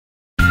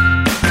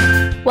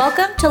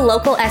Welcome to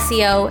Local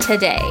SEO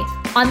Today.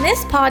 On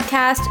this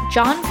podcast,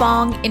 John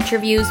Vong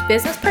interviews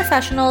business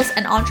professionals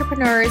and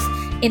entrepreneurs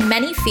in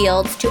many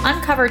fields to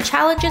uncover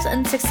challenges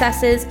and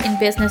successes in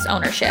business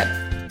ownership.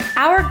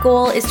 Our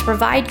goal is to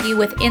provide you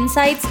with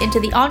insights into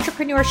the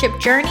entrepreneurship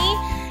journey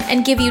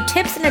and give you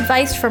tips and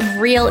advice from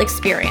real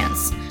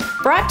experience.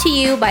 Brought to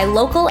you by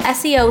Local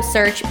SEO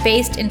Search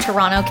based in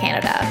Toronto,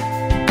 Canada.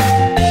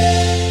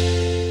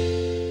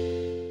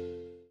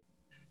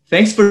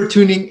 Thanks for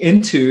tuning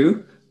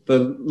into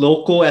the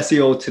Local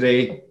SEO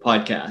Today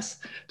podcast.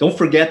 Don't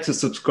forget to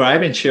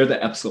subscribe and share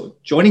the episode.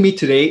 Joining me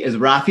today is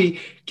Raffi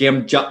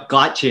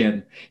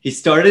Jamgotchian. He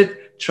started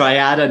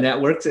Triada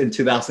Networks in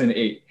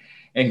 2008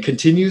 and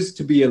continues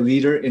to be a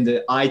leader in the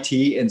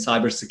IT and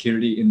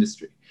cybersecurity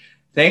industry.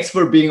 Thanks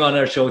for being on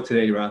our show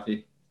today,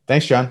 Raffi.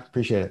 Thanks, John.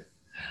 Appreciate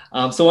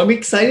it. So I'm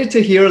excited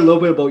to hear a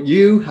little bit about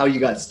you, how you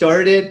got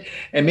started,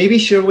 and maybe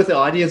share with the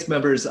audience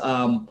members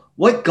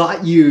what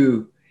got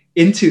you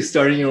into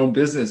starting your own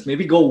business.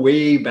 Maybe go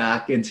way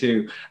back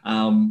into,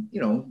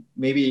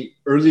 maybe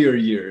earlier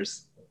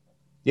years.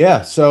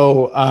 Yeah.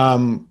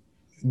 So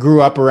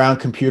grew up around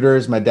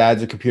computers. My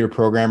dad's a computer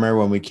programmer.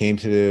 When we came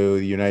to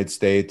the United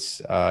States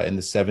in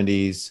the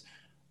 70s,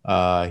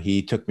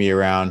 he took me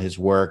around his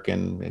work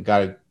and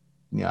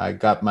I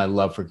got my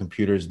love for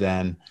computers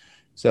then.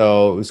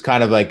 So it was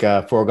kind of like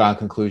a foregone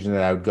conclusion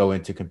that I would go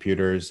into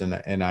computers and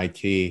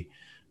IT.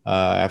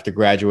 After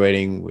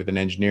graduating with an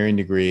engineering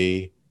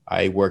degree,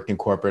 I worked in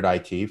corporate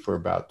IT for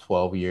about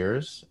 12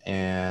 years,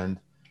 and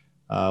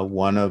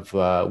one of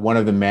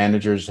the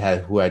managers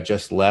who had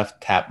just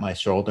left tapped my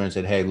shoulder and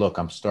said, "Hey, look,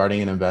 I'm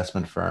starting an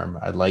investment firm.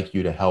 I'd like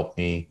you to help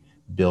me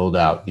build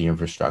out the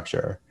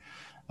infrastructure."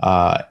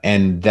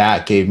 And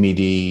that gave me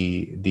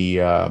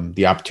the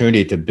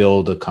opportunity to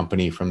build a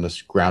company from the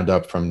ground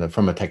up, from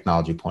a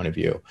technology point of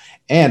view,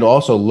 and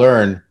also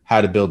learn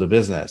how to build a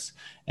business.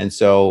 And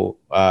so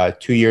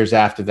 2 years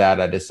after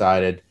that, I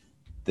decided,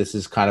 this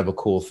is kind of a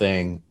cool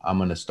thing. I'm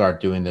going to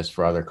start doing this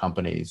for other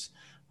companies.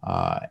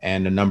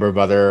 And a number of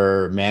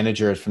other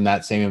managers from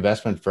that same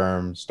investment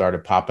firm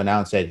started popping out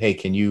and said, "Hey,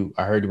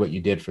 I heard what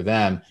you did for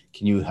them.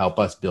 Can you help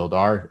us build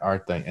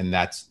our thing?" And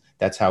that's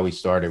how we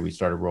started. We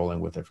started rolling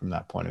with it from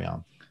that point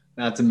on.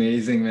 That's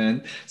amazing,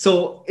 man.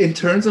 So in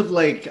terms of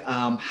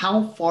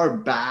how far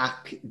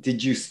back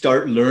did you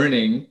start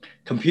learning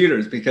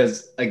computers?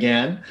 Because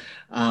again,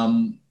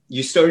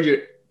 you started your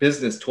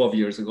business 12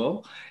 years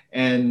ago,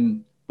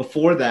 and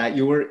before that,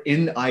 you were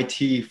in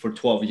IT for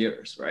 12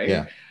 years, right?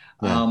 Yeah.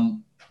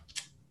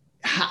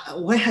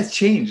 What has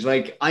changed?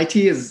 IT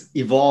has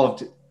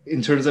evolved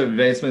in terms of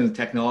advancement in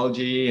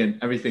technology and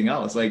everything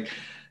else.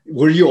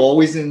 Were you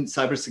always in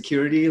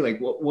cybersecurity?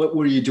 What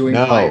were you doing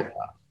prior?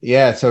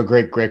 Yeah, so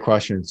great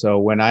question. So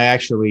when I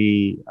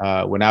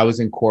was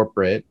in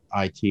corporate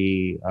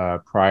IT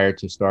prior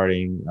to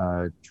starting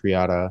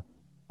Triada,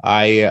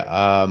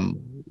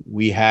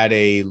 we had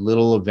a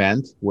little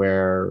event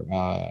where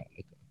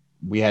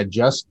we had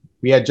just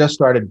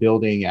started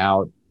building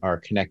out our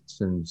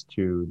connections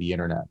to the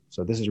internet.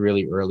 So this is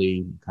really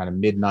early, kind of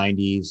mid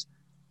 90s,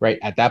 right?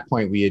 At that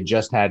point, we had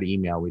just had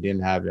email. We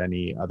didn't have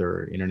any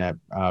other internet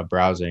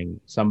browsing.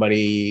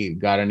 Somebody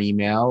got an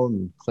email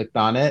and clicked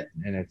on it,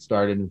 and it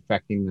started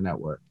infecting the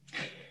network.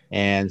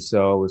 And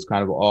so it was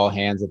kind of all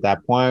hands at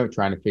that point,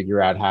 trying to figure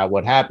out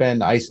what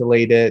happened,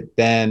 isolate it,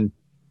 then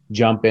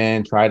jump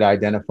in, try to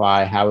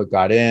identify how it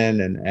got in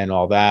and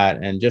all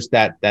that. And just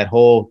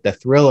the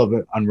thrill of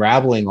it,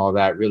 unraveling all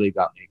that really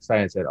got me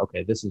excited and said,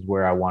 okay, this is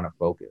where I want to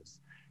focus.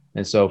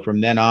 And so from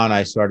then on,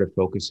 I started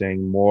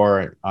focusing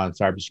more on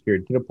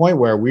cybersecurity to the point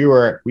where we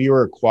were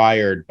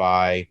acquired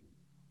by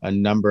a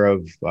number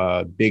of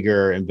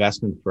bigger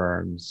investment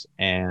firms,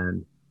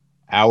 and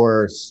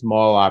our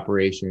small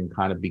operation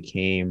kind of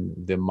became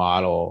the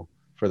model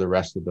for the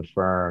rest of the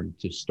firm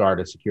to start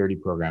a security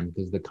program,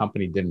 because the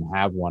company didn't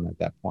have one at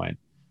that point.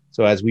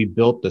 So as we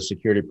built the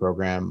security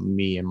program,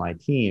 me and my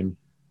team,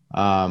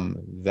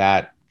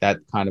 that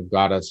kind of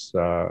got us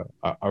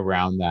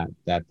around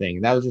that thing.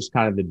 That was just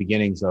kind of the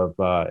beginnings of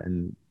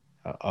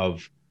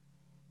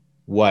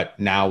what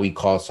now we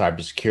call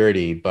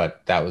cybersecurity,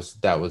 but that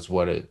was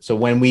what it. So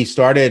when we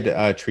started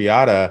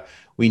Triada,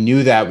 we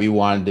knew that we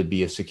wanted to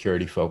be a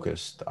security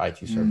focused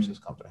IT services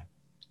company.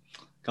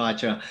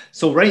 Gotcha.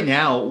 So right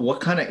now, what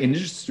kind of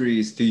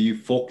industries do you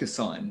focus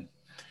on?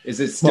 Is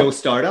it still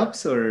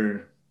startups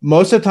or?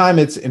 Most of the time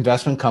it's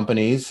investment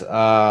companies.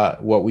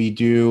 What we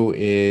do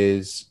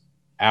is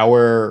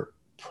our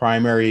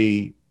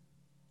primary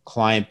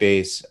client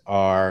base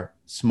are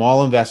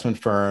small investment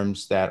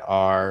firms that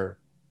are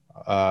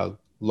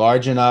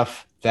large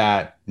enough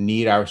that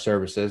need our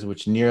services,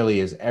 which nearly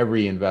is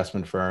every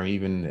investment firm,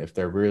 even if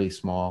they're really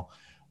small,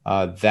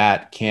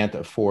 that can't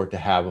afford to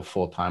have a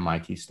full-time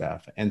IT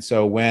staff. And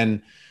so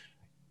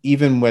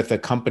even with a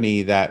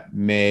company that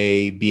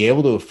may be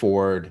able to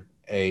afford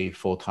a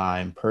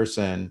full-time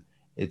person,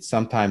 it's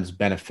sometimes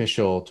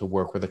beneficial to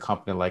work with a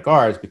company like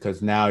ours,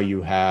 because now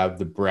you have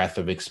the breadth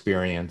of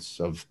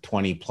experience of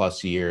 20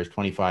 plus years,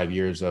 25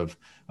 years of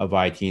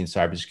IT and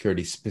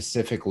cybersecurity,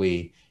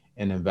 specifically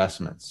in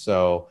investments.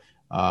 So,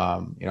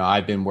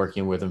 I've been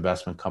working with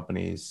investment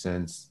companies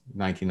since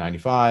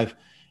 1995,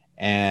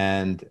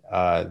 and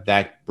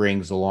that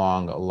brings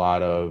along a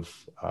lot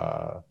of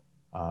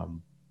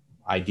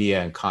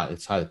idea and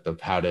concept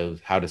of how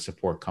to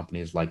support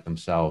companies like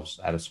themselves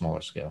at a smaller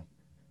scale.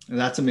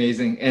 That's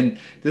amazing. And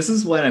this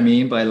is what I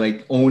mean by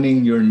like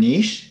owning your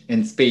niche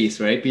and space,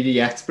 right? Be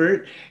the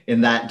expert in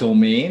that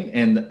domain.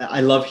 And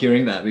I love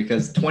hearing that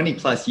because 20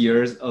 plus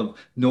years of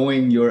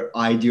knowing your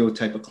ideal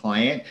type of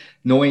client,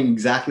 knowing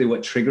exactly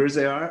what triggers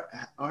they are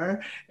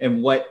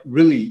and what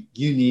really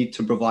you need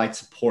to provide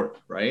support,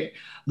 right?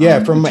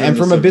 Yeah, from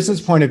a business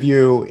point of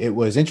view, it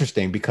was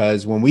interesting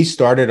because when we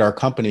started our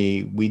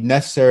company, we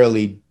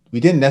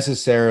didn't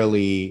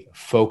necessarily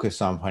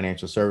focus on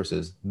financial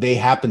services. They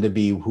happened to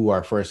be who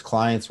our first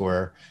clients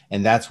were,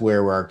 and that's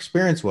where our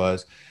experience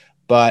was.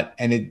 Thick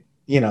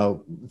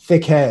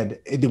head,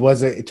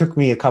 it took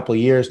me a couple of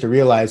years to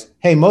realize,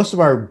 hey, most of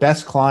our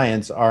best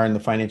clients are in the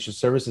financial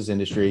services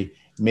industry.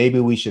 Maybe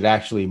we should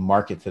actually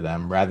market to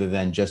them rather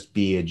than just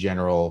be a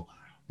general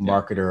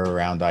marketer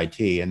around IT.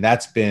 And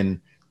that's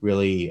been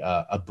really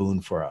a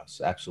boon for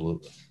us.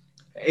 Absolutely.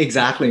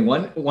 Exactly.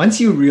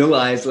 Once you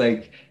realize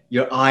like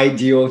your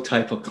ideal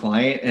type of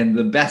client and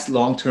the best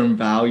long-term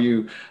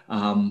value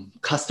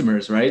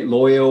customers, right?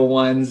 Loyal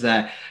ones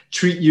that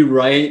treat you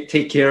right,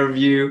 take care of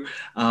you.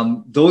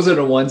 Those are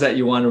the ones that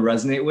you want to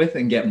resonate with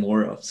and get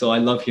more of. So I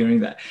love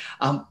hearing that.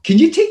 Can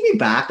you take me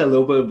back a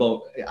little bit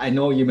about, I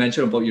know you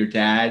mentioned about your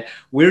dad.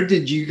 Where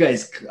did you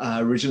guys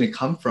originally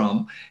come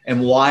from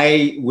and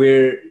why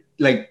we're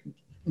like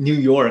New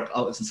York,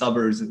 out in the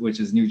suburbs, which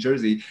is New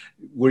Jersey?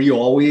 Were you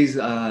always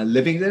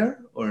living there,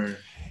 or?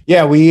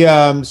 Yeah,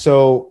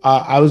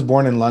 I was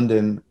born in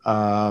London.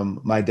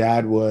 My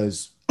dad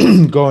was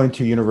going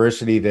to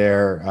university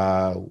there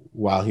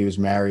while he was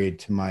married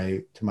to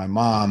my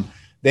mom.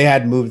 They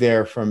had moved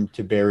there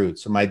to Beirut.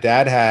 So my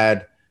dad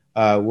had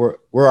we're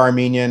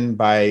Armenian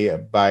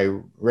by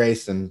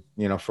race, and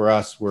for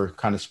us, we're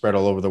kind of spread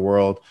all over the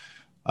world.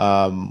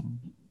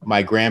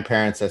 My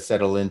grandparents had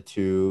settled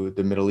into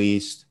the Middle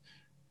East.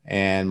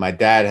 And my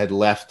dad had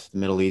left the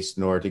Middle East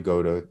in order to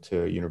go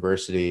to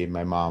university.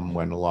 My mom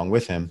went along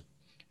with him.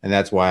 And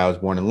that's why I was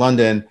born in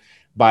London.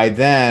 By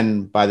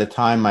the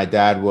time my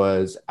dad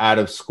was out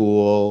of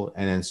school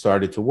and then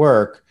started to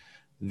work,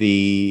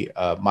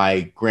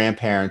 my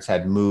grandparents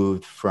had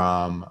moved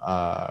from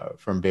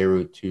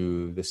Beirut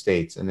to the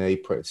States. And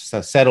they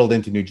settled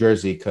into New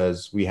Jersey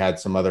because we had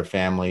some other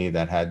family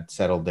that had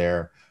settled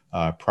there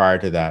prior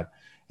to that.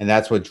 And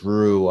that's what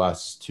drew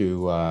us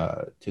to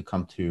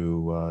come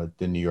to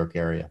the New York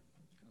area.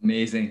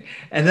 Amazing.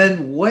 And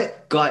then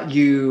what got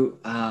you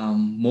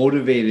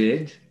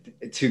motivated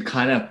to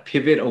kind of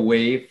pivot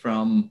away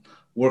from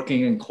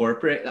working in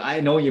corporate? I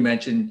know you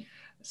mentioned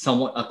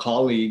a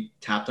colleague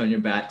tapped on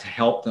your back to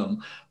help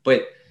them,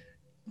 but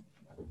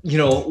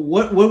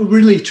what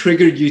really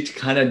triggered you to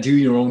kind of do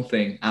your own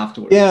thing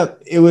afterwards? Yeah,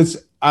 it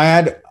was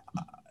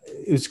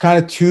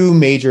kind of two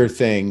major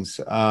things.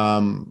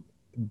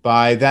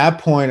 By that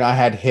point, I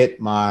had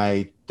hit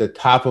the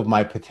top of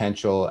my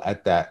potential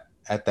at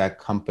that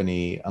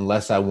company,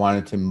 unless I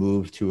wanted to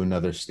move to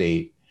another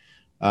state.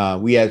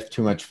 We had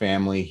too much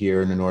family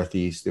here in the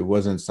Northeast. It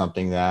wasn't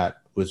something that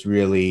was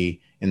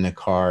really in the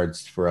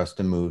cards for us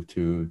to move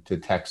to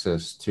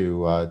Texas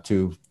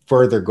to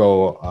further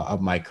go up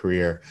my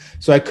career.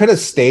 So I could have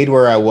stayed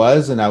where I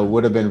was, and I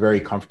would have been very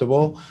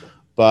comfortable.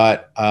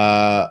 But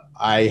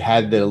I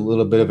had a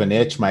little bit of an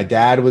itch. My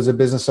dad was a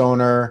business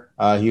owner.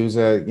 He was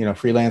a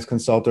freelance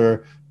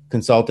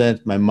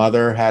consultant. My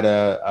mother had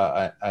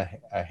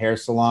a hair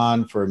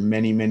salon for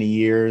many, many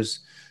years.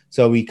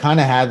 So we kind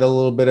of had a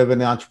little bit of an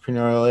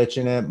entrepreneurial itch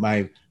in it.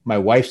 My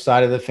wife's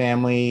side of the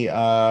family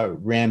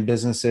ran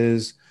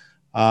businesses.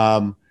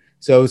 So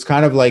it was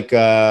kind of like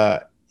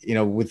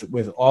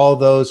with all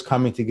those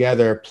coming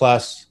together.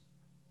 Plus,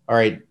 all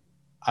right,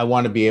 I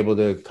want to be able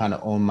to kind of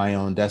own my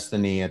own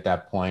destiny at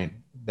that point.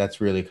 That's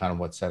really kind of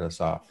what set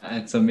us off.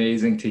 That's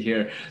amazing to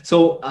hear.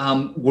 So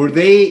were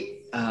they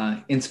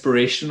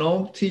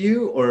inspirational to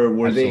you, or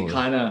were Absolutely. they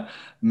kind of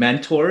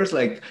mentors?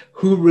 Like,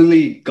 who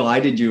really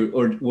guided you,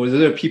 or was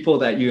there people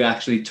that you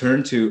actually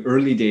turned to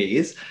early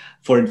days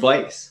for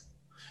advice?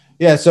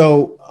 Yeah.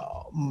 So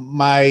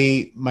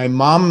my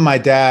mom and my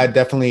dad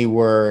definitely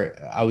were,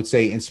 I would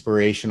say,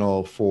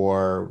 inspirational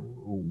for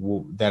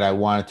that. I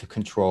wanted to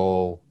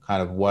control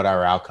kind of what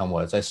our outcome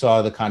was. I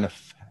saw the kind of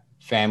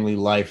family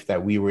life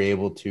that we were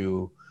able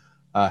to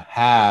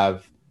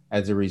have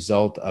as a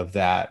result of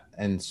that.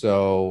 And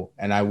so,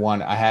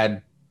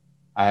 I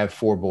have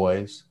 4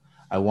 boys.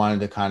 I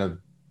wanted to kind of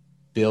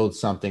build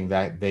something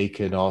that they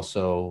could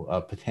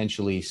also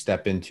potentially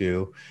step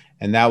into.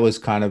 And that was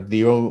kind of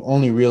the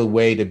only real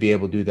way to be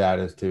able to do that,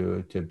 is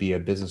to be a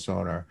business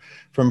owner.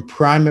 From a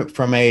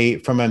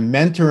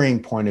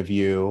mentoring point of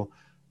view,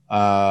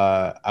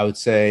 I would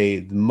say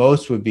the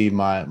most would be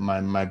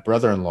my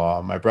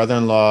brother-in-law. My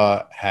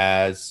brother-in-law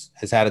has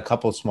had a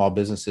couple of small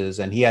businesses,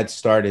 and he had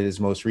started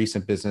his most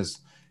recent business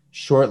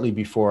shortly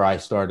before I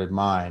started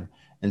mine.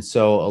 And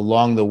so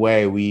along the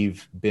way,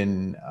 we've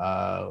been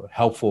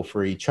helpful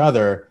for each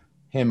other,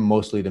 him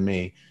mostly to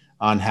me,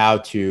 on how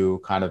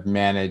to kind of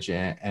manage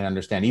and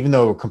understand, even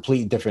though we're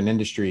completely different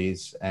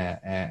industries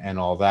and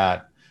all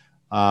that.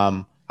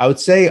 I would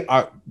say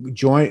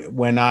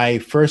when I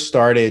first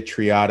started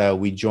Triada,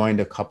 we joined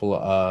a couple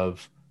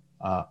of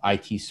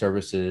IT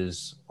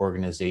services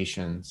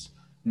organizations.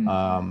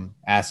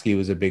 ASCII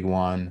was a big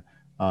one,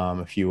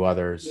 a few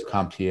others,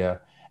 CompTIA.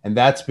 And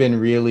that's been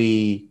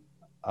really,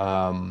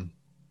 really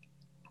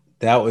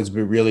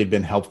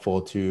been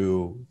helpful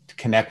to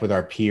connect with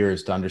our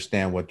peers to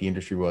understand what the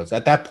industry was.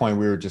 At that point,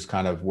 we were just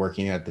kind of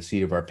working at the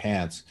seat of our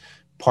pants,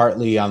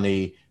 partly on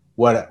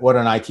what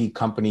an IT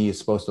company is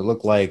supposed to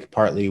look like,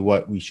 partly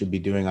what we should be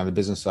doing on the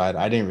business side.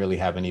 I didn't really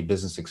have any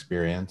business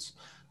experience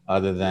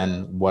other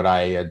than what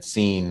I had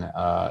seen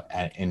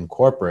in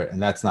corporate,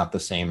 and that's not the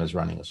same as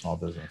running a small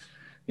business.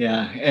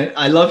 Yeah, and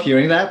I love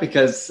hearing that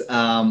because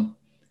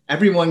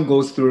everyone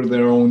goes through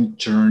their own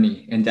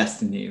journey and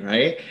destiny,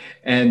 right?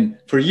 And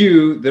for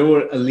you, there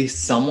were at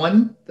least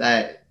someone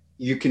that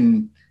you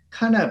can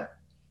kind of,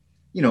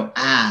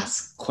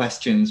 ask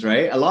questions,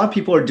 right? A lot of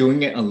people are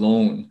doing it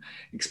alone,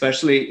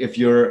 especially if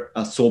you're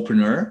a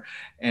solopreneur.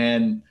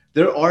 And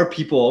there are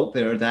people out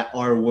there that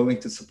are willing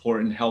to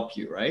support and help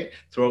you, right?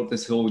 Throughout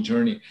this whole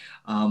journey.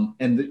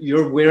 And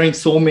you're wearing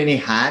so many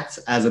hats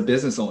as a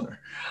business owner.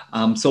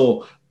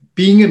 So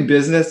being in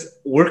business,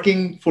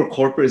 working for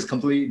corporate is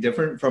completely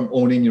different from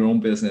owning your own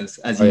business,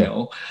 as you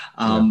know.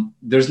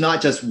 There's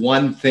not just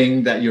one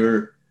thing that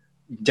you're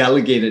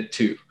delegated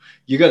to.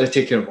 You got to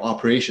take care of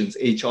operations,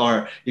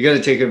 HR. You got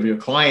to take care of your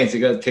clients. You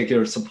got to take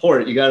care of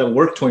support. You got to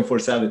work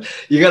 24/7.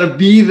 You got to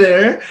be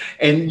there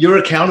and you're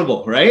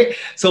accountable, right?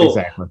 So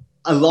exactly.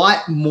 A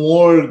lot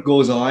more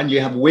goes on.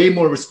 You have way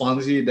more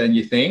responsibility than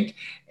you think.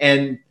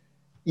 And,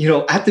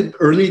 at the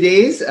early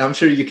days, I'm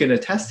sure you can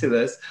attest to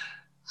this,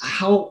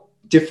 how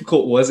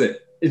difficult was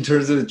it in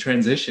terms of the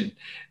transition?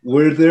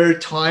 Were there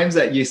times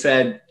that you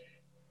said,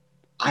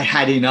 I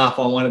had enough,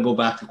 I want to go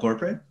back to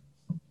corporate?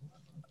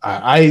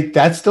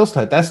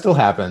 That still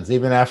happens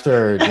even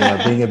after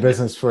being in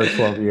business for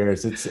 12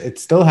 years. It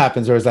still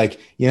happens where it's like,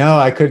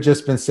 I could have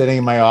just been sitting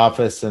in my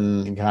office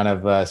and kind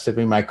of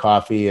sipping my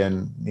coffee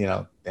and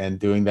and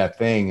doing that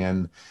thing.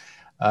 And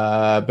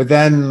but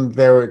then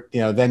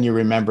then you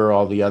remember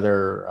all the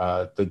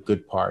other the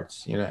good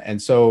parts,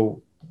 And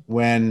so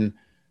when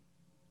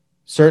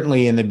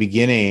certainly in the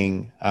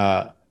beginning,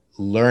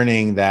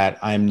 learning that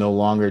I'm no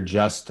longer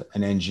just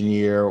an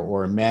engineer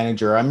or a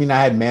manager. I mean,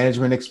 I had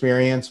management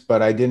experience,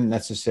 but I didn't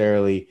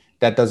necessarily,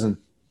 that doesn't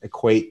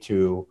equate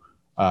to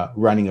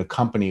running a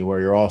company where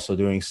you're also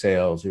doing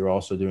sales, you're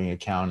also doing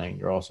accounting,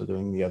 you're also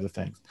doing the other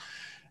things.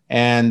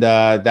 And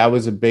that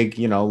was a big,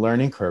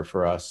 learning curve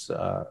for us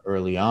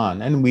early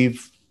on. And we're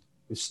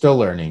still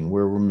learning.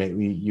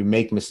 You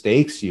make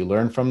mistakes, you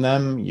learn from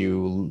them,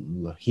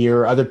 you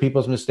hear other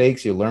people's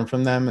mistakes, you learn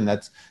from them. And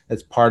that's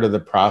part of the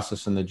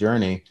process and the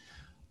journey.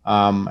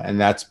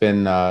 And that's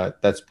been,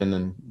 it's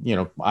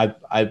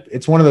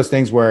one of those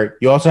things where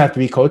you also have to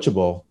be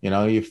coachable.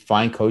 You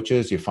find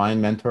coaches, you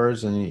find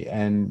mentors,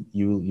 and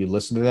you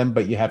listen to them,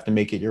 but you have to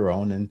make it your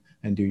own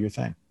and do your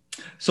thing.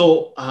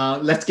 So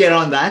let's get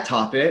on that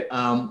topic.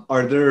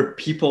 Are there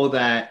people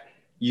that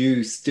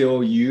you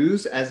still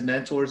use as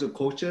mentors or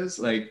coaches?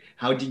 Like,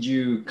 how did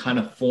you kind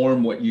of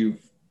form what you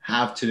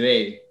have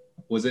today?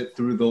 Was it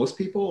through those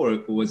people,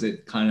 or was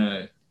it kind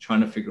of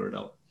trying to figure it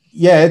out?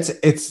 Yeah,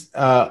 it's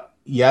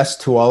yes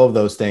to all of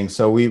those things.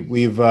 So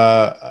we've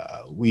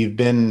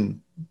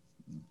been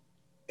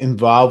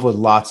involved with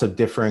lots of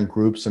different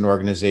groups and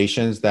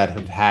organizations that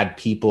have had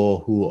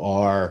people who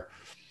are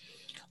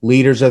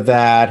leaders of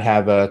that,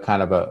 have a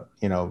kind of a,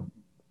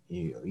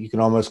 you can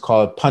almost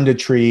call it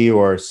punditry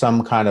or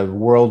some kind of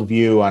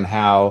worldview on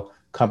how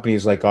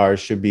companies like ours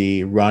should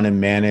be run and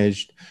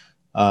managed.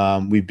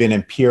 We've been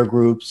in peer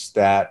groups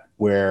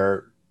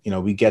where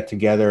we get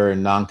together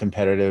in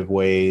non-competitive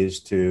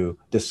ways to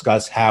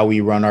discuss how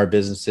we run our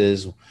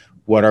businesses,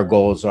 what our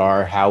goals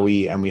are,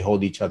 and we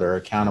hold each other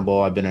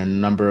accountable. I've been in a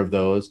number of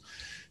those.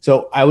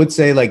 So I would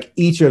say like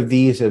each of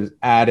these has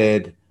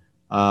added,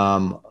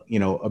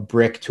 a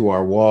brick to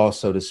our wall,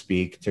 so to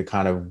speak, to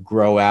kind of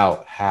grow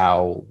out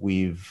how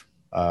we've,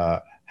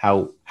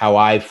 how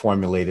I've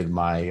formulated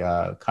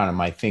my kind of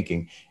my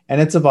thinking,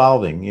 and it's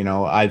evolving.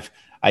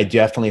 I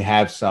definitely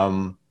have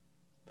some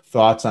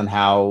thoughts on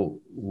how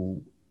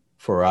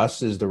for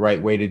us is the right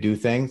way to do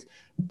things.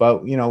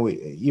 But,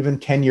 even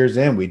 10 years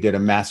in, we did a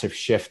massive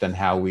shift in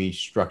how we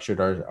structured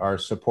our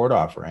support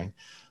offering.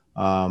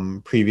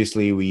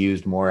 Previously, we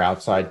used more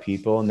outside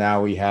people.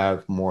 Now we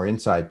have more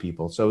inside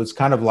people. So it's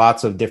kind of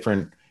lots of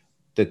different,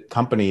 the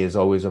company is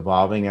always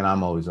evolving and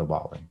I'm always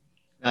evolving.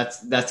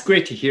 That's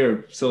great to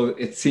hear. So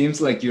it seems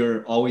like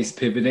you're always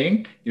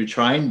pivoting. You're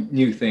trying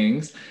new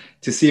things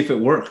to see if it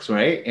works,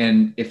 right?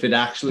 And if it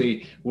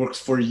actually works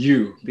for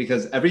you,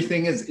 because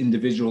everything is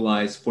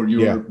individualized for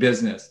your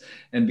business.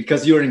 And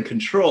because you're in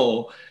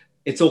control,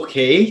 it's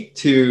okay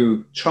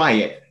to try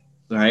it,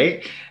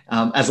 right?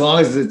 As long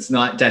as it's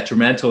not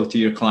detrimental to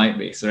your client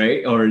base,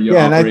 right? Or your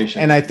Yeah,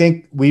 operation. and I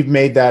think we've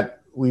made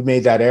that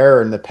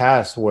error in the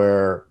past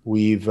where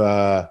we've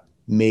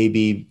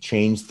maybe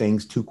changed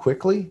things too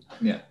quickly.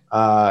 Yeah.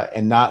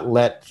 And not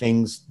let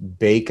things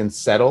bake and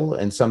settle,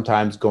 and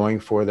sometimes going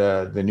for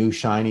the new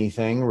shiny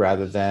thing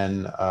rather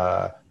than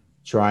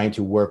trying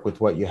to work with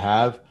what you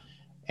have.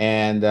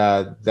 And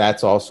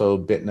that's also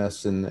bitten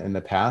us in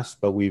the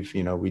past, but we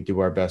do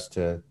our best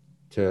to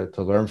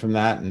learn from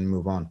that and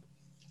move on.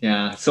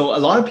 Yeah. So a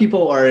lot of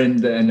people are in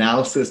the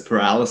analysis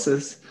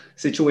paralysis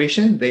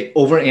situation. They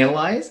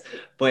overanalyze,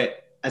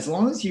 but as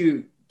long as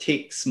you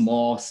take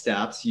small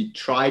steps, you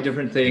try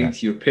different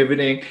things, you're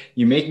pivoting,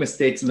 you make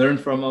mistakes, learn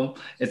from them.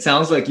 It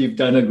sounds like you've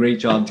done a great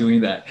job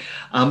doing that.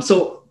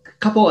 So a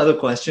couple other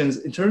questions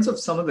in terms of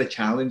some of the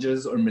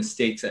challenges or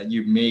mistakes that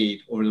you've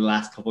made over the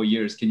last couple of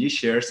years. Can you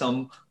share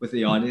some with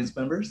the audience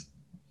members?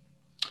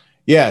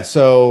 Yeah.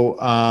 So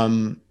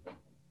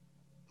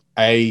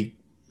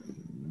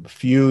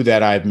few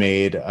that I've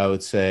made, I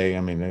would say,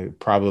 I mean,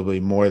 probably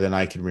more than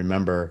I can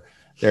remember.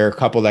 There are a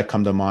couple that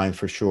come to mind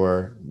for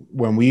sure.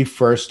 When we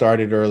first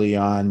started early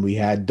on, we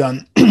had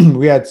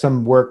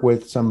some work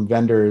with some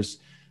vendors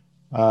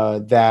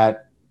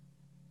that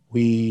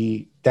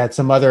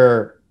some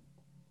other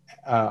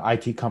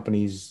IT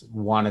companies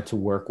wanted to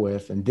work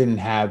with and didn't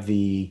have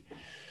the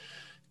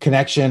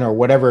connection or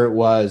whatever it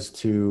was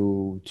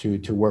to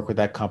work with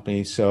that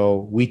company.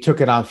 So we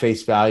took it on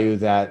face value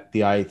that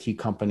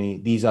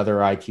these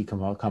other IT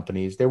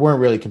companies, they weren't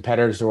really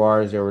competitors of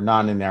ours. They were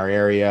not in our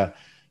area.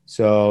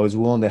 So I was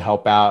willing to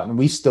help out, and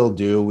we still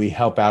do. We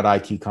help out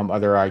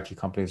other IT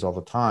companies all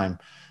the time,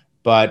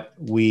 but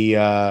we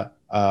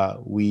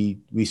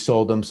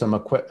sold them some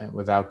equipment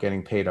without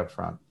getting paid up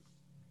front.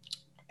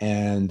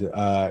 And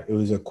it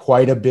was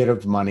quite a bit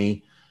of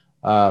money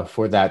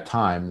for that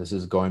time. This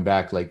is going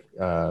back like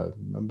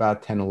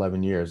about 10,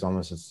 11 years,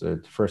 almost it's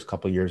the first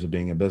couple of years of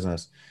being in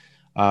business.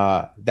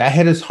 That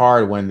hit us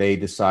hard when they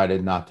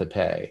decided not to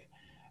pay.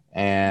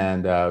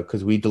 And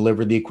because we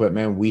delivered the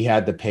equipment, we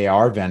had to pay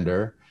our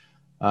vendor.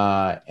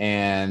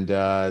 And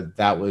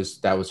that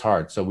was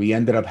hard. So we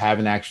ended up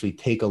having to actually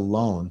take a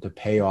loan to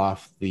pay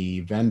off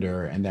the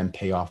vendor and then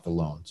pay off the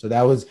loan. So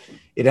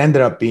it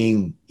ended up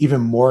being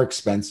even more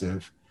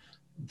expensive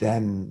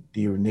than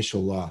the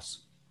initial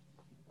loss.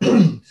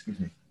 Excuse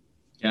me.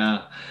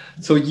 Yeah.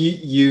 So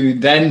you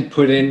then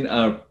put in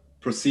a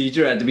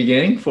procedure at the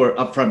beginning for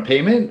upfront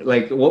payment?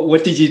 Like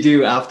what did you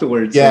do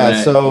afterwards?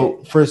 Yeah.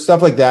 So for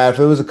stuff like that, if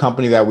it was a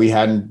company that we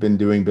hadn't been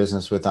doing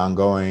business with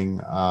ongoing,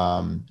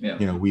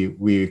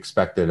 we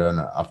expected an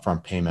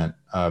upfront payment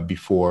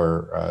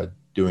before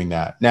doing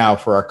that. Now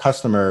for our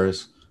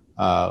customers,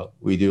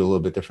 we do a little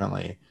bit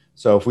differently.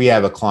 So if we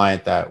have a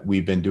client that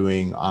we've been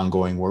doing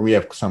ongoing, where we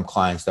have some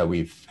clients that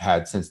we've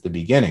had since the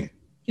beginning.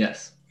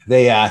 Yes.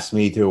 They asked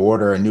me to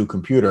order a new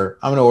computer.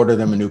 I'm going to order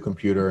them a new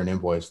computer and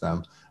invoice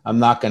them. I'm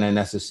not going to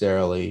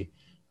necessarily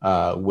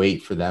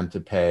wait for them to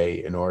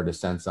pay in order to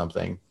send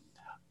something.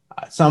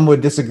 Some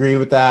would disagree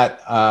with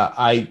that.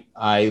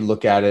 I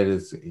look at it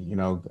as,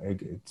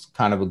 it's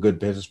kind of a good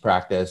business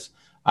practice.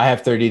 I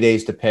have 30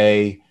 days to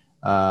pay.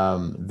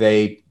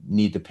 They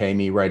need to pay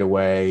me right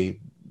away.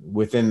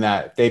 Within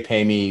that, if they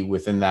pay me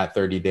within that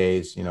 30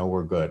 days,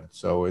 we're good.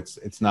 So it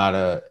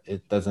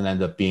doesn't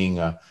end up being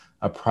a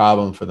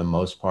problem for the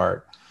most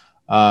part.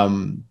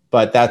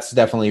 But that's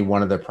definitely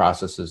one of the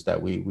processes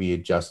that we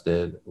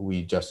adjusted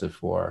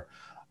for.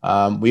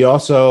 We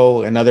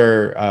also,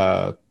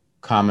 another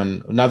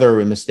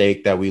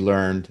mistake that we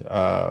learned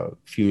a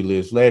few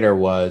years later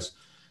was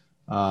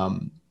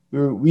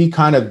we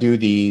kind of do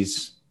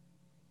these,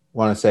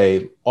 want to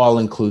say,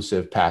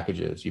 all-inclusive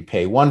packages. You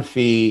pay one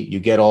fee, you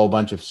get a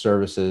bunch of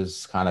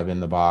services kind of in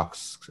the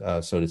box,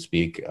 so to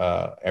speak,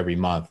 every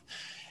month.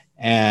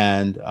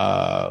 And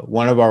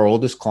one of our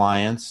oldest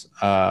clients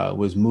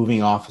was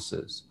moving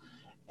offices,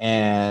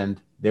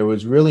 and there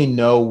was really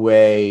no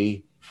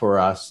way for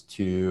us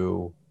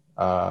to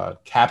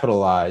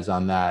capitalize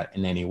on that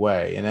in any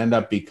way. It ended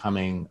up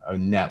becoming a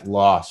net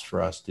loss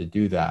for us to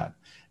do that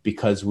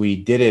because we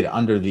did it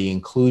under the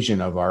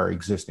inclusion of our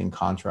existing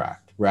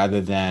contract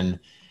rather than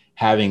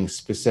having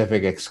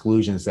specific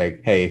exclusions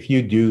like, hey, if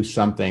you do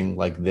something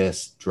like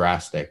this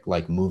drastic,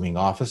 like moving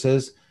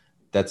offices,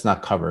 that's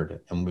not covered,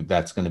 and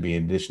that's going to be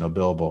additional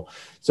billable.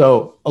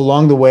 So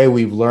along the way,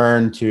 we've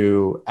learned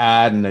to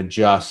add and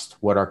adjust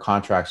what our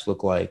contracts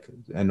look like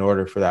in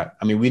order for that.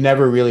 I mean, we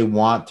never really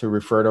want to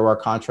refer to our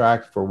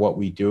contract for what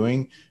we're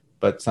doing,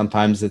 but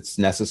sometimes it's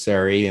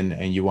necessary,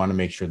 and you want to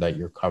make sure that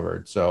you're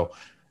covered. So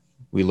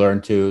we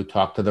learn to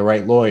talk to the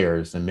right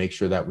lawyers and make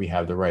sure that we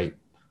have the right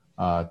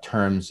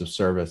terms of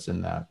service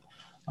in that.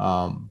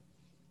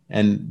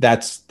 And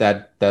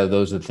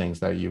those are the things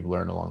that you've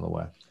learned along the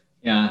way.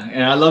 Yeah.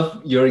 And I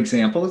love your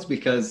examples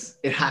because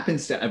it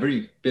happens to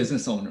every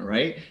business owner,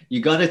 right? You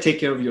got to take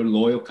care of your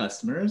loyal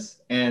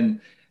customers.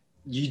 And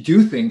you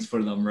do things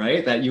for them,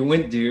 right? That you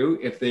wouldn't do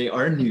if they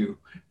are new,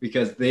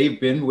 because they've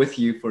been with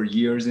you for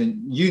years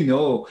and you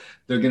know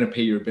they're going to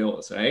pay your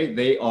bills, right?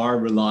 They are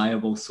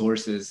reliable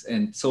sources.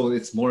 And so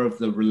it's more of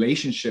the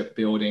relationship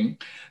building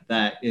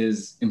that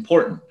is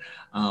important.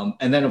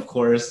 And then, of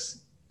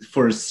course,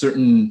 for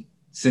certain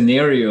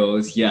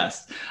scenarios,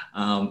 yes.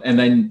 And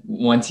then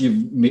once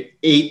you've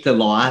ate the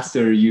loss,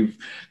 or you've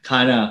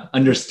kind of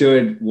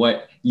understood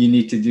what you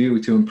need to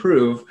do to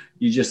improve,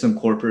 you just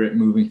incorporate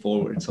moving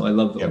forward. So I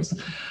love those.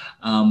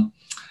 Yep.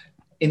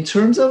 In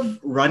terms of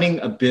running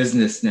a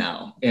business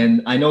now,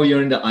 and I know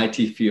you're in the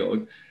IT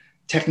field,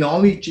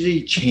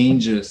 technology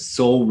changes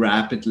so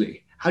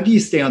rapidly. How do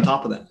you stay on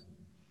top of that?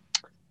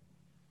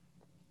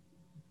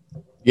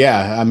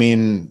 Yeah, I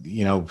mean,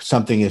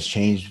 something has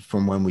changed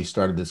from when we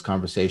started this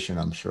conversation,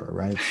 I'm sure,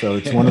 right? So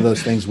it's one of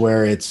those things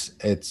where it's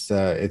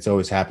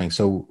always happening.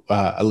 So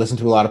I listen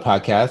to a lot of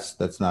podcasts.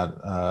 That's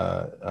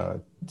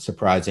not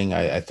surprising,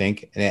 I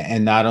think,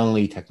 and not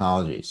only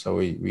technology. So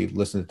we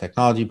listen to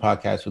technology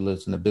podcasts, we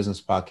listen to business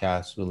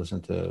podcasts, we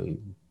listen to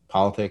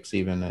politics.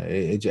 Even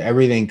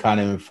everything kind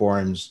of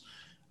informs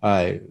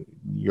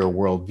your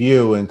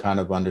worldview and kind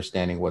of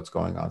understanding what's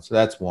going on. So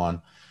that's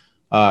one.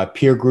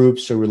 Peer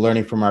groups, so we're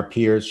learning from our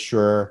peers,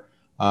 sure.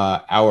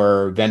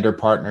 Our vendor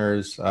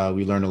partners,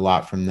 we learn a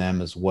lot from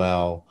them as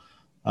well.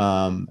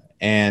 And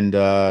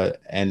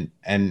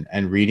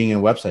reading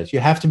and websites. You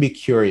have to be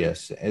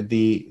curious.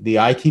 The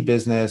IT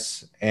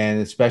business, and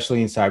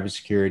especially in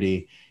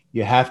cybersecurity,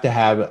 you have to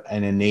have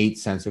an innate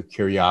sense of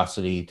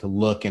curiosity to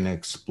look and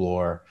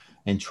explore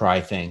and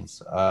try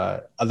things.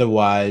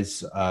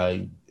 Otherwise,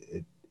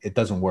 it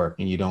doesn't work,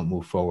 and you don't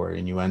move forward,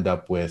 and you end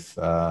up with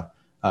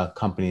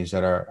companies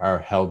that are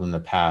held in the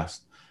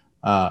past.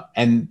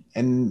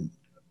 And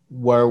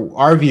where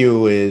our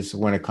view is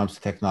when it comes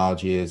to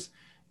technology is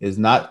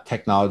not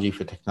technology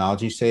for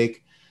technology's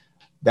sake.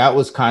 That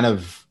was kind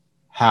of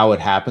how it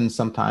happens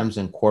sometimes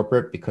in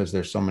corporate, because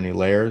there's so many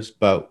layers.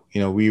 But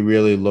we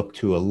really look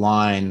to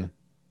align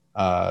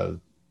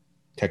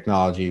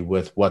technology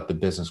with what the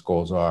business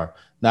goals are,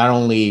 not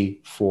only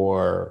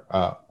for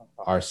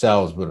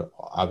ourselves, but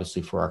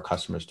obviously for our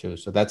customers too.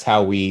 So that's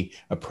how we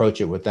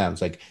approach it with them.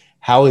 It's like,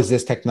 how is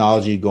this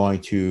technology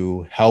going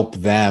to help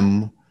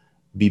them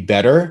be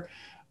better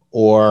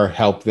or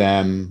help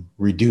them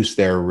reduce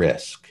their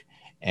risk?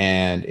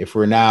 And if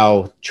we're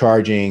now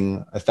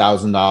charging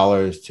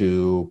 $1,000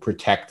 to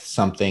protect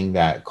something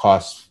that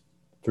costs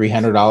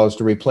 $300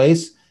 to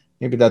replace,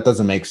 maybe that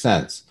doesn't make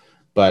sense.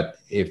 But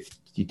if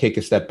you take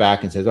a step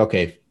back and says,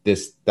 okay,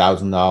 this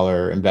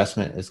 $1,000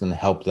 investment is going to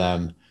help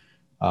them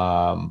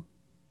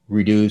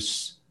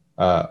reduce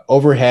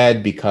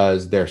overhead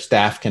because their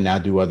staff can now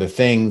do other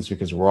things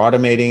because we're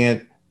automating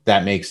it,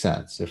 that makes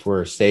sense. If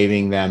we're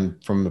saving them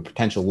from the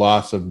potential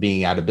loss of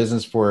being out of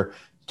business for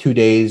 2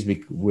 days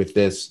with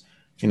this,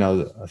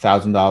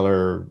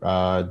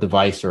 $1,000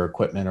 device or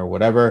equipment or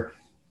whatever,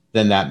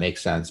 then that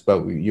makes sense.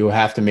 But you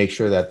have to make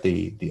sure that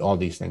all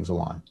these things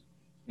align.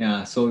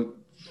 Yeah. So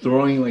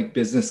throwing like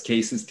business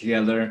cases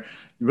together,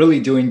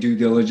 really doing due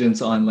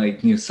diligence on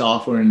like new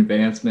software and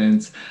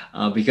advancements,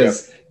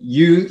 because yep.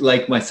 You,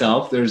 like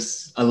myself,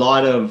 there's a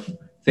lot of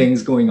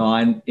things going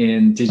on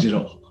in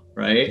digital,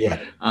 right? Yeah.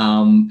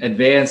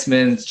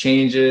 Advancements,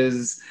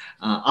 changes,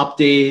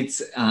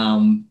 updates.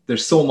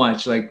 There's so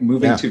much, like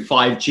moving to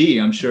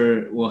 5G, I'm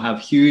sure will have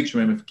huge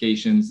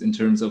ramifications in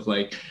terms of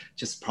like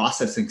just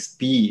processing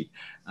speed.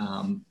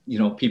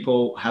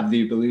 People have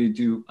the ability to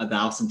do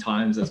 1,000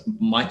 times as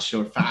much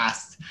or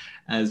fast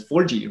as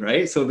 4G,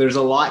 right? So there's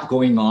a lot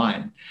going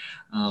on.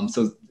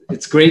 So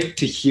it's great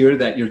to hear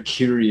that you're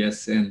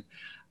curious, and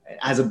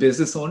as a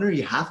business owner,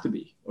 you have to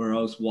be, or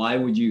else why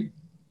would you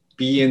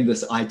be in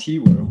this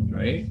IT world,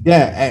 right?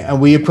 Yeah, and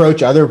we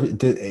approach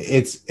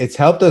it's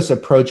helped us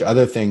approach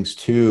other things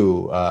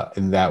too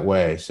in that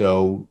way.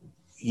 So,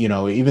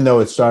 even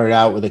though it started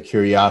out with a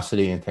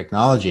curiosity in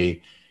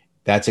technology,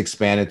 that's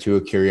expanded to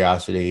a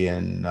curiosity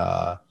in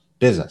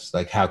business.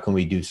 Like, how can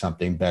we do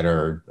something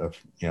better,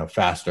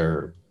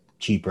 faster,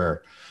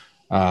 cheaper?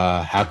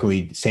 How can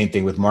we, same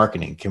thing with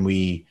marketing.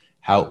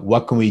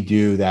 What can we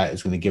do that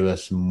is going to give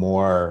us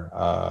more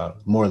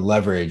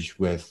leverage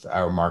with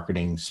our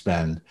marketing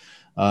spend?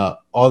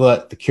 All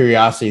the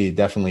curiosity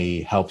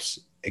definitely helps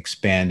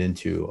expand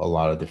into a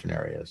lot of different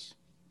areas.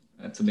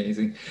 That's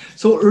amazing.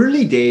 So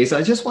early days,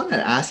 I just wanted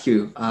to ask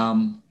you,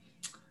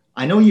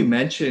 I know you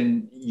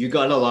mentioned you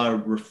got a lot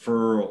of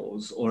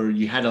referrals, or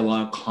you had a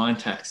lot of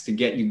contacts to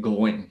get you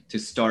going to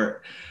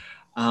start.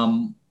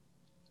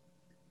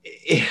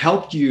 It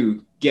helped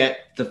you get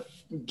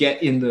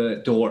in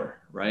the door,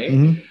 right?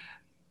 Mm-hmm.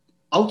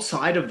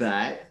 Outside of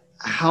that,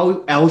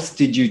 how else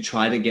did you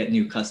try to get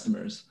new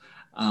customers?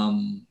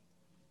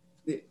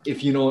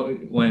 If you know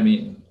what I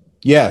mean.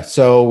 Yeah.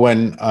 So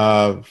when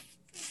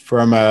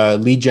from a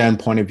lead gen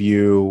point of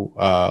view,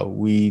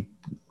 we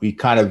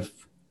kind of,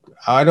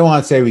 I don't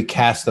want to say we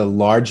cast a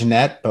large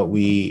net, but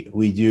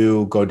we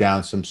do go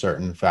down some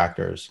certain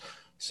factors.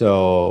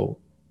 So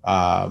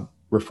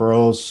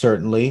referrals,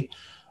 certainly.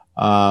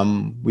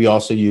 We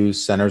also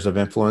use centers of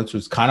influence.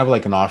 It's kind of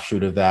like an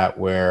offshoot of that,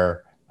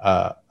 where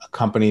a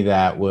company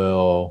that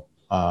will,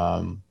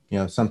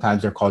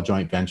 sometimes they're called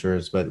joint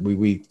ventures, but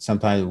we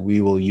sometimes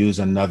we will use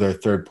another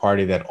third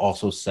party that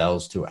also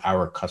sells to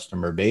our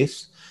customer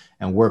base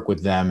and work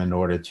with them in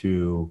order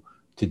to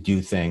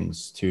do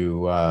things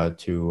to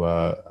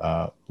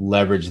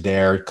leverage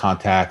their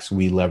contacts.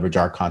 We leverage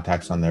our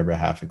contacts on their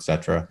behalf,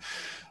 etc.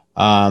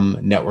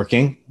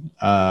 Networking,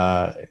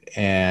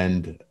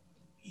 and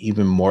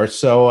even more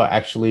so,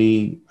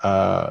 actually,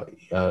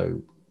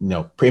 in-person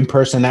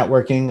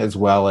networking as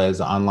well as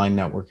online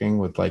networking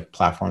with like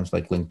platforms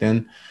like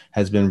LinkedIn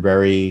has been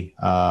very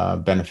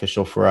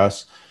beneficial for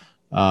us.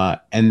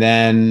 And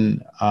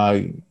then,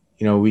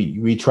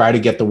 we try to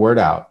get the word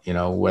out,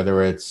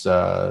 whether it's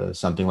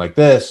something like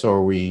this,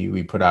 or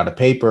we put out a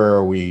paper,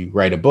 or we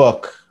write a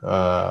book. We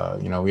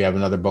have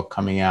another book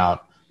coming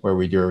out where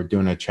we're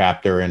doing a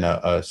chapter in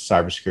a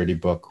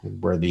cybersecurity book.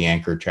 We're the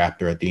anchor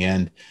chapter at the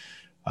end.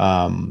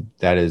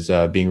 That is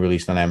being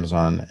released on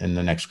Amazon in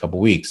the next couple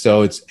of weeks.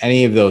 So it's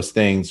any of those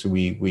things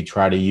we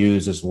try to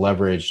use as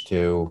leverage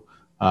to,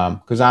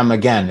 because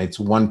it's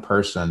one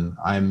person.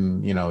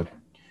 I'm,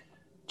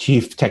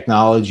 chief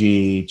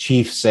technology,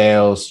 chief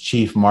sales,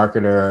 chief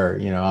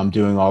marketer. I'm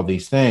doing all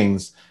these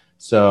things.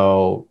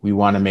 So we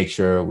want to make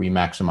sure we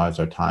maximize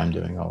our time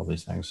doing all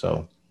these things.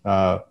 So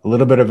a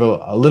little bit of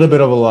a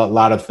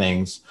lot of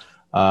things,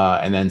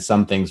 and then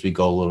some things we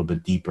go a little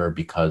bit deeper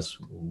because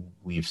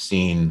we've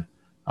seen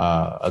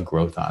a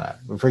growth on it.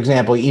 For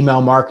example,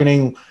 email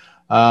marketing,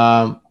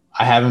 I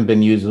haven't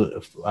been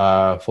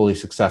fully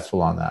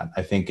successful on that.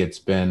 I think it's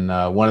been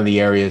one of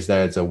the areas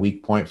that it's a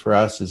weak point for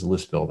us is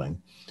list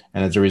building.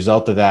 And as a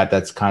result of that,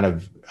 that's kind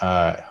of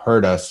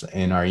hurt us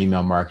in our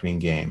email marketing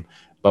game.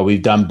 But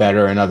we've done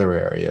better in other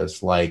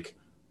areas like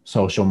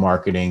social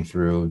marketing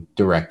through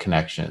direct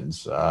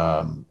connections,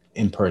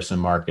 in-person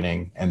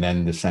marketing, and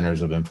then the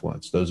centers of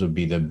influence. Those would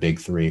be the big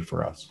three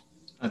for us.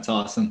 That's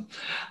awesome.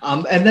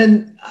 And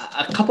then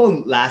a couple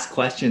of last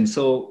questions.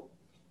 So,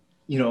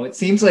 it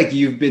seems like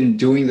you've been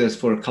doing this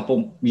for a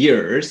couple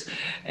years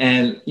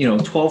and,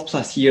 12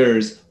 plus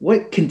years.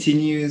 What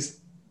continues?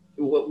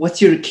 What's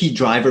your key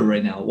driver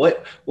right now?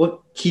 What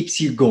keeps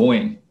you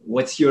going?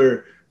 What's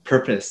your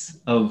purpose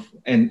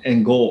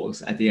and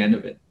goals at the end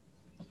of it?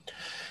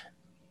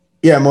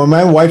 Yeah, when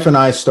my wife and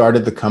I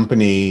started the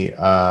company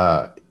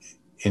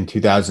in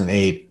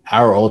 2008,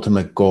 our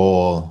ultimate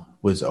goal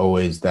was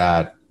always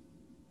that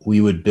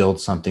we would build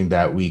something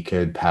that we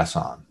could pass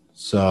on.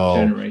 So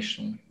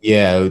generationally.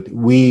 Yeah,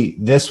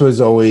 this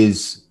was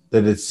always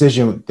the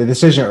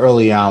decision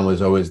early on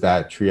was always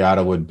that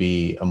Triada would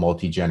be a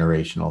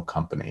multi-generational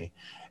company,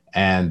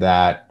 and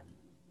that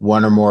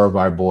one or more of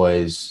our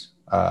boys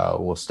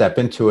will step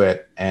into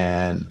it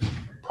and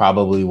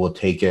probably will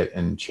take it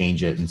and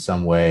change it in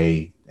some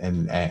way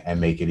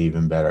and make it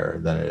even better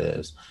than it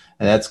is.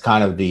 And that's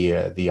kind of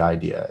the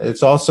idea.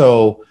 It's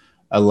also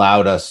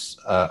allowed us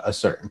a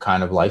certain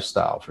kind of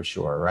lifestyle for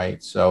sure,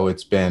 right? So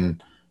it's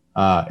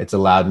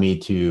allowed me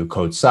to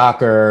coach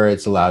soccer.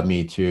 It's allowed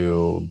me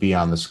to be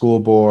on the school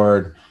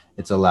board.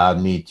 It's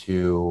allowed me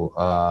to,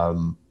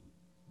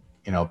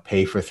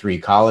 pay for 3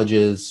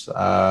 colleges.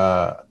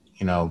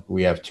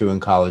 We have 2 in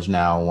college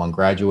now. 1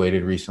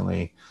 graduated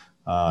recently.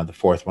 The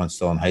 4th one's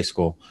still in high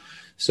school.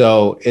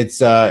 So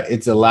it's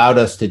allowed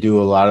us to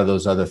do a lot of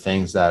those other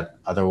things that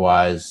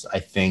otherwise I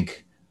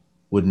think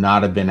would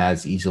not have been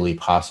as easily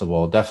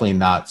possible. Definitely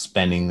not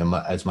spending them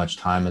as much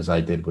time as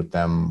I did with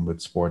them with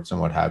sports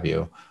and what have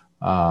you.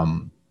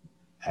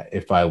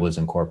 If I was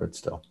in corporate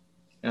still.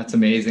 That's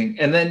amazing.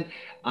 And then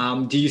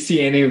do you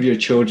see any of your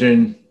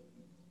children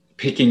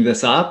picking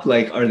this up?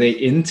 Like, are they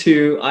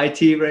into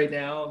IT right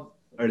now?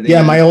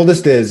 Yeah, my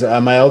oldest is.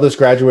 My oldest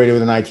graduated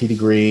with an IT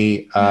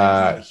degree.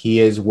 Nice.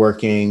 He is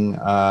working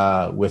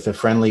with a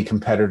friendly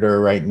competitor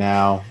right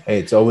now.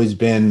 It's always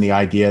been the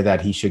idea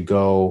that he should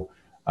go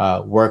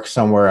work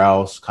somewhere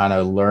else, kind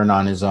of learn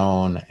on his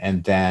own,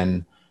 and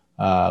then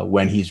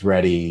when he's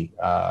ready,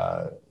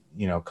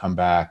 come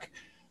back.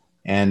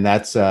 And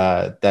that's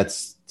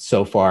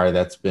so far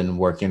that's been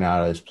working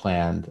out as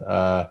planned.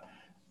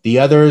 The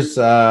others,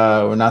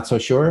 we're not so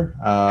sure.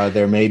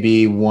 There may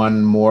be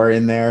one more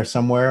in there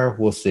somewhere.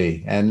 We'll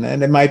see. And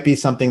it might be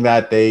something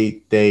that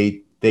they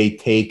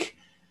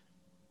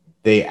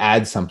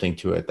add something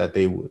to it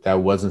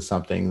that wasn't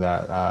something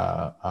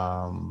that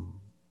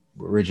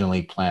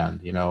originally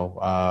planned.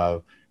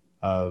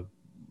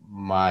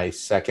 My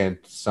second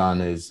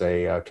son is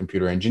a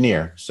computer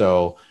engineer.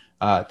 So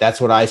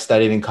that's what I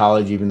studied in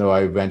college, even though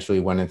I eventually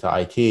went into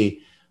IT.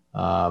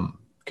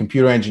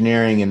 Computer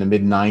engineering in the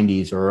mid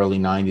 90s or early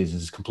 90s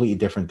is completely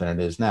different than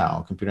it is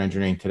now. Computer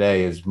engineering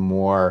today is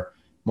more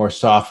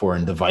software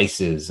and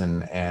devices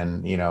and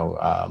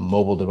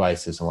mobile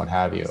devices and what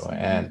have you.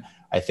 And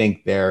I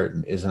think there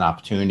is an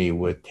opportunity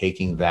with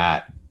bringing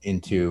that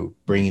into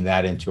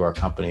our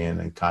company and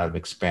then kind of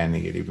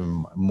expanding it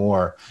even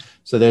more.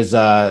 So there's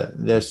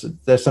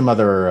some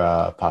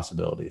other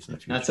possibilities in the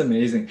future. That's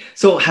amazing.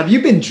 So have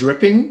you been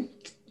dripping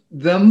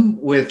them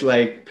with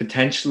like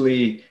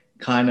potentially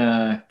kind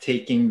of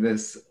taking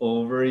this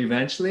over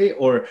eventually,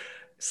 or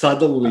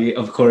subtly,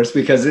 of course,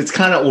 because it's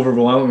kind of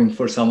overwhelming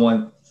for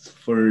someone,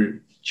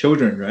 for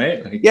children,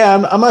 right? Like,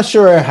 Yeah, I'm not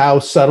sure how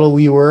subtle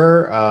we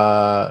were.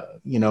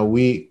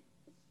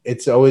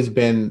 It's always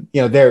been,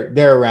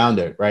 they're around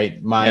it,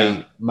 right?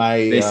 yeah,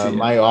 they see it.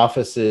 My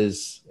office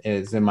is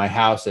in my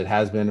house. It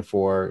has been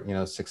for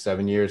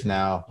 6-7 years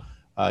now,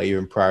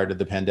 even prior to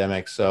the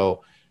pandemic.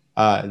 So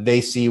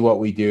they see what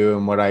we do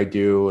and what I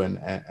do, and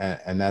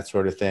that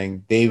sort of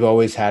thing. They've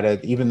always had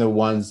it. Even the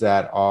ones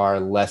that are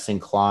less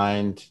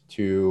inclined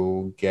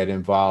to get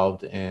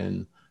involved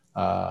in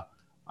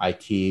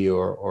IT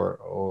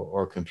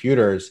or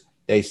computers,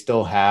 they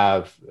still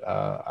have,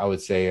 I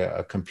would say,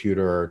 a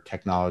computer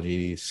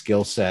technology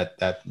skill set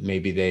that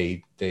maybe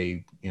they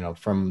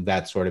from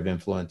that sort of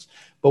influence.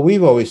 But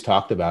we've always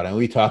talked about it, and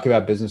we talk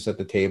about business at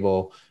the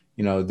table.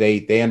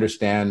 They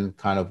understand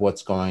kind of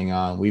what's going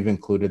on. We've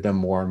included them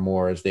more and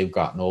more as they've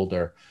gotten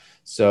older.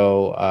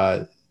 So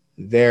I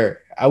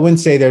wouldn't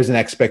say there's an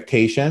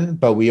expectation,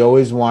 but we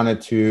always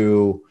wanted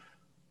to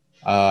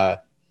have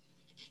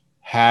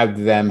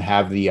them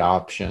have the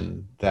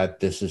option that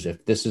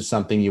if this is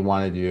something you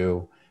want to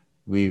do.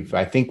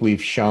 I think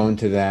we've shown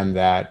to them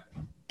that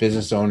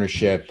business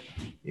ownership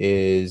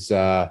is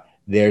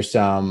there's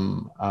a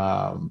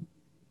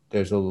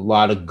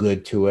lot of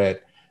good to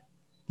it.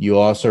 You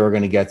also are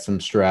going to get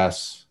some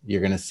stress.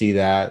 You're going to see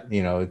that,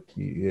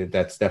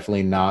 that's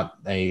definitely not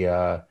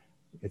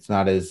it's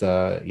not as,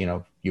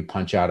 you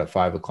punch out at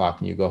 5 o'clock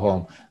and you go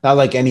home. Not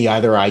like any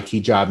other IT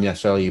job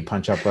necessarily. You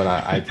punch up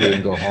at IT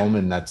and go home,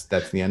 and that's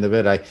the end of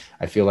it. I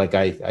feel like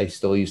I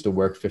still used to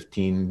work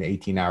 15,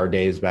 18-hour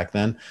days back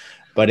then,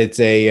 but it's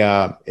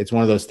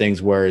one of those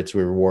things where it's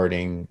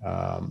rewarding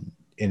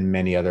in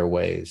many other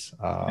ways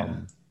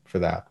for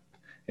that.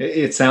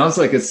 It sounds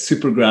like it's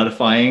super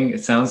gratifying.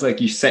 It sounds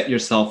like you set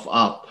yourself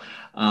up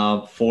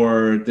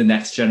for the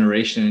next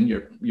generation,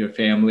 your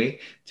family,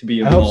 to be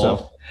involved. I hope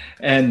so.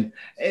 And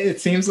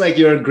it seems like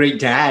you're a great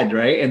dad,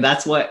 right? And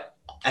that's what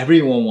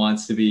everyone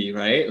wants to be,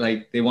 right?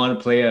 Like they want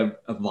to play a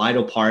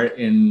vital part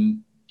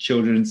in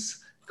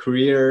children's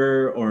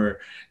career or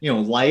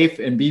life,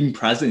 and being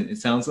present. It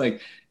sounds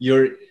like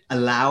you're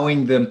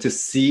allowing them to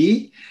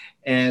see.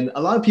 And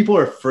a lot of people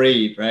are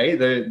afraid, right?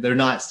 They're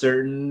not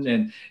certain.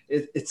 And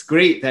it's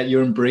great that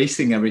you're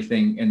embracing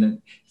everything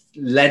and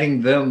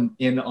letting them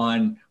in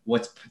on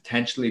what's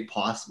potentially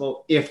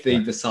possible if they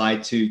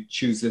decide to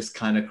choose this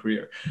kind of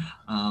career.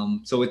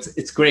 So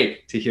it's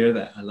great to hear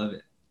that. I love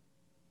it.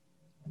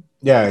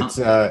 Yeah, it's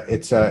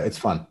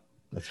fun.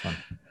 It's fun.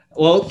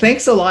 Well,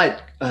 thanks a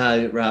lot,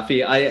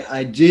 Raffi.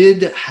 I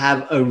did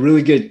have a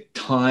really good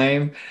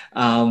time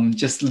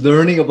just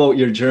learning about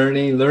your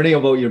journey, learning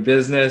about your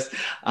business.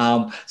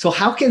 So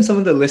how can some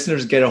of the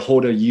listeners get a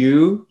hold of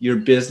you, your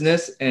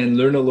business, and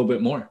learn a little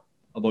bit more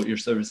about your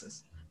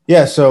services?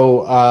 Yeah,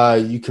 so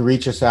you can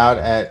reach us out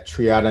at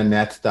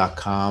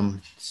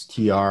triadanet.com. It's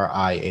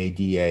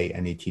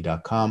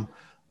triadanet.com.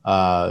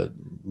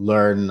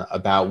 Learn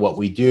about what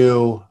we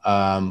do.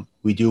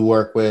 We do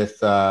work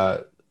with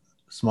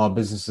small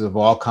businesses of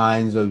all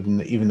kinds,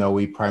 even though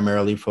we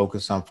primarily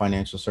focus on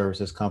financial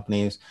services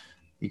companies.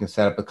 You can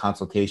set up a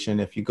consultation.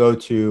 If you go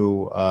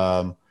to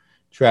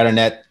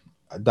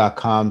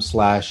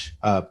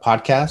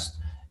triadanet.com/podcast,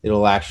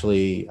 it'll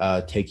actually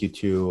take you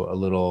to a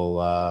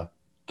little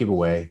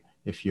giveaway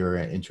if you're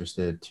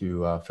interested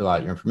to fill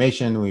out your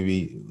information.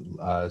 We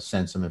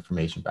send some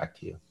information back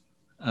to you.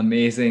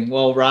 Amazing.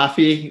 Well,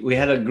 Raffi, we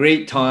had a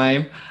great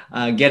time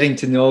getting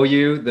to know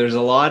you. There's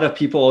a lot of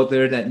people out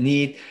there that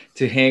need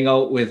to hang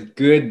out with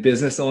good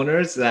business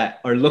owners that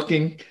are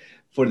looking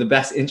for the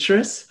best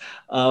interests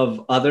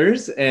of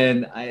others.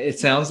 And it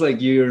sounds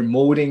like you're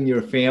molding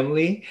your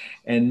family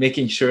and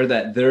making sure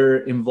that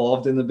they're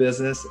involved in the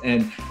business.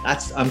 And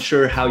that's, I'm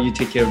sure, how you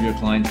take care of your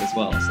clients as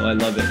well. So I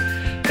love it.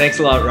 Thanks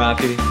a lot,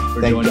 Raffi,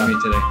 for joining me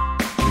today.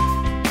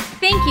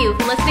 Thank you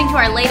for listening to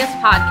our latest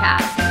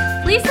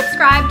podcast. Please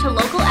subscribe to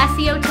Local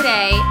SEO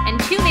Today and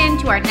tune in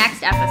to our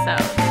next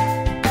episode.